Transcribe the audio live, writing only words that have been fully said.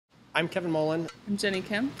I'm Kevin Mullen. I'm Jenny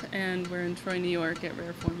Kemp, and we're in Troy, New York at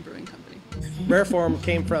Rare Form Brewing Company. Rare Form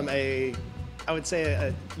came from I would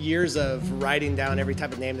say years of writing down every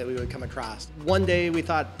type of name that we would come across. One day we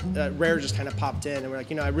thought rare just kind of popped in, and we're like,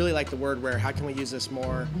 I really like the word rare. How can we use this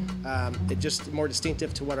more? It just more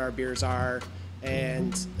distinctive to what our beers are.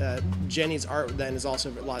 And Jenny's art then is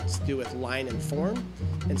also a lot to do with line and form.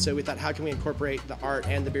 And so we thought, how can we incorporate the art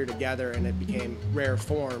and the beer together? And it became Rare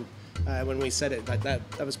Form. When we said it,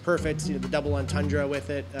 that was perfect. The double entendre with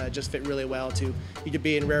it just fit really well. You could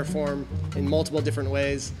be in rare form in multiple different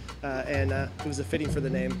ways, and it was a fitting for the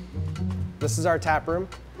name. This is our tap room.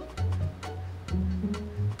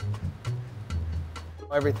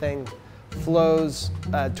 Everything flows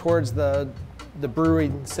towards the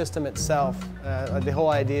brewery system itself. The whole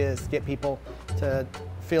idea is to get people to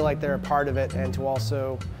feel like they're a part of it and to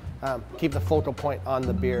also keep the focal point on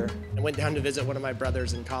the beer. I went down to visit one of my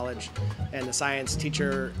brothers in college, and the science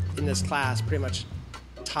teacher in this class pretty much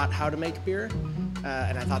taught how to make beer,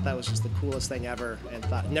 and I thought that was just the coolest thing ever, and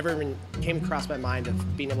thought never even came across my mind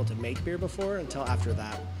of being able to make beer before until after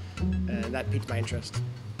that, and that piqued my interest.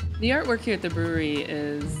 The artwork here at the brewery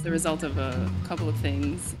is the result of a couple of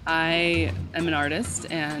things. I am an artist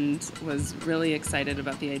and was really excited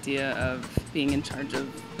about the idea of being in charge of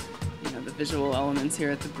the visual elements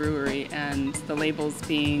here at the brewery, and the labels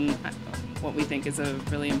being what we think is a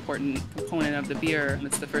really important component of the beer.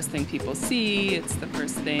 It's the first thing people see, it's the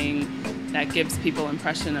first thing that gives people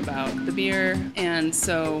impression about the beer, and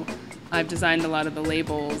so I've designed a lot of the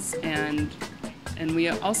labels, and we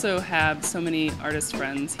also have so many artist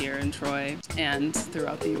friends here in Troy and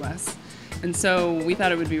throughout the US. And so we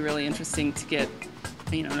thought it would be really interesting to get,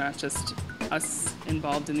 not just us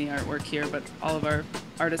involved in the artwork here, but all of our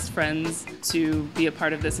artist friends to be a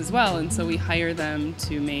part of this as well. And so we hire them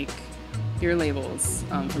to make beer labels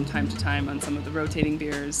from time to time on some of the rotating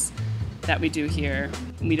beers that we do here.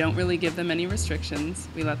 We don't really give them any restrictions.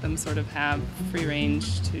 We let them sort of have free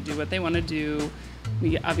range to do what they want to do.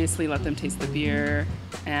 We obviously let them taste the beer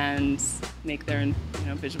and make their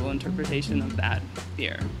visual interpretation of that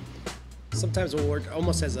beer. Sometimes we'll work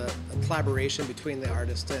almost as a collaboration between the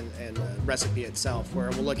artist and the recipe itself, where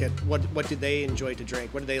we'll look at what do they enjoy to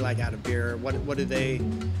drink, what do they like out of beer, what do they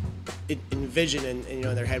envision in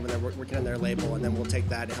their head when they're working on their label, and then we'll take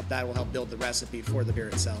that and that will help build the recipe for the beer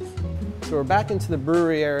itself. So we're back into the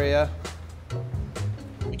brewery area.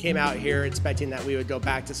 We came out here expecting that we would go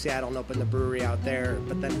back to Seattle and open the brewery out there,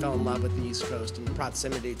 but then fell in love with the East Coast and the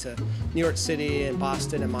proximity to New York City and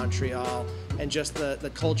Boston and Montreal, and just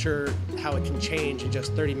the culture, how it can change in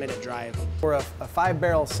just 30-minute drive. We're a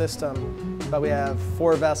 5-barrel system, but we have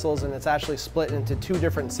 4 vessels, and it's actually split into 2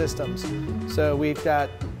 different systems. So we've got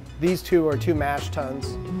these 2 are 2 mash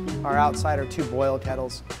tuns. Our outside are 2 boil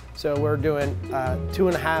kettles. So we're doing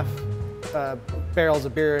 2.5 barrels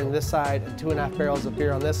of beer on this side and 2.5 barrels of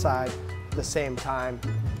beer on this side at the same time,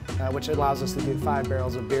 which allows us to do 5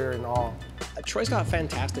 barrels of beer in all. Troy's got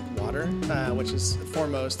fantastic water, which is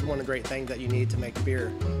foremost one of the great things that you need to make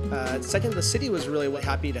beer. Second, the city was really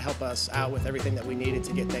happy to help us out with everything that we needed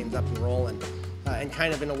to get things up and rolling, and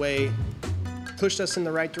kind of in a way pushed us in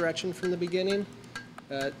the right direction from the beginning.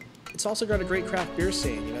 It's also got a great craft beer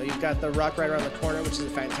scene. You've got the Rock right around the corner, which is a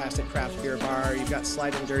fantastic craft beer bar. You've got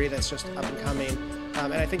Slide and Dirty that's just up and coming.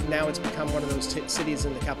 And I think now it's become one of those cities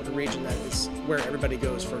in the capital region that is where everybody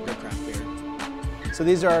goes for good craft beer. So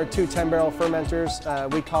these are our 2 10-barrel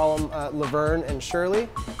fermenters. We call them Laverne and Shirley.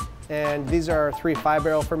 And these are our 3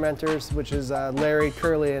 5-barrel fermenters, which is Larry,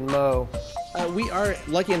 Curly, and Mo. We are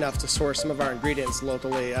lucky enough to source some of our ingredients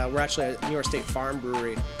locally. We're actually a New York State farm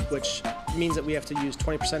brewery, which means that we have to use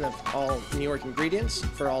 20% of all New York ingredients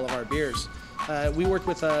for all of our beers. We work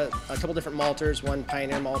with a couple different malters, one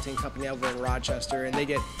Pioneer Malting Company over in Rochester, and they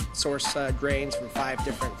get source grains from 5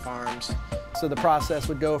 different farms. So the process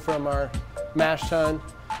would go from our mash tun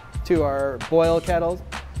to our boil kettle,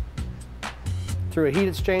 through a heat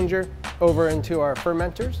exchanger, over into our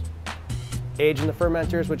fermenters, age in the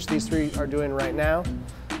fermenters, which these 3 are doing right now.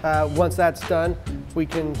 Once that's done, we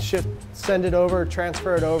can send it over,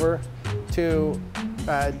 transfer it over to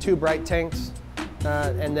 2 bright tanks,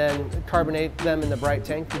 and then carbonate them in the bright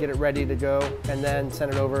tank to get it ready to go, and then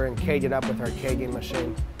send it over and keg it up with our kegging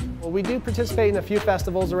machine. Well, we do participate in a few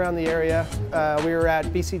festivals around the area. We were at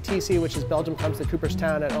BCTC, which is Belgium Comes to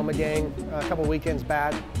Cooperstown at Omegang a couple weekends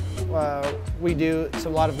back. We do a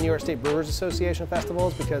lot of New York State Brewers Association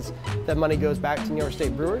festivals because that money goes back to New York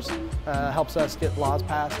State Brewers, helps us get laws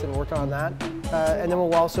passed and work on that. And then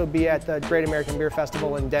we'll also be at the Great American Beer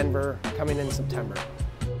Festival in Denver coming in September.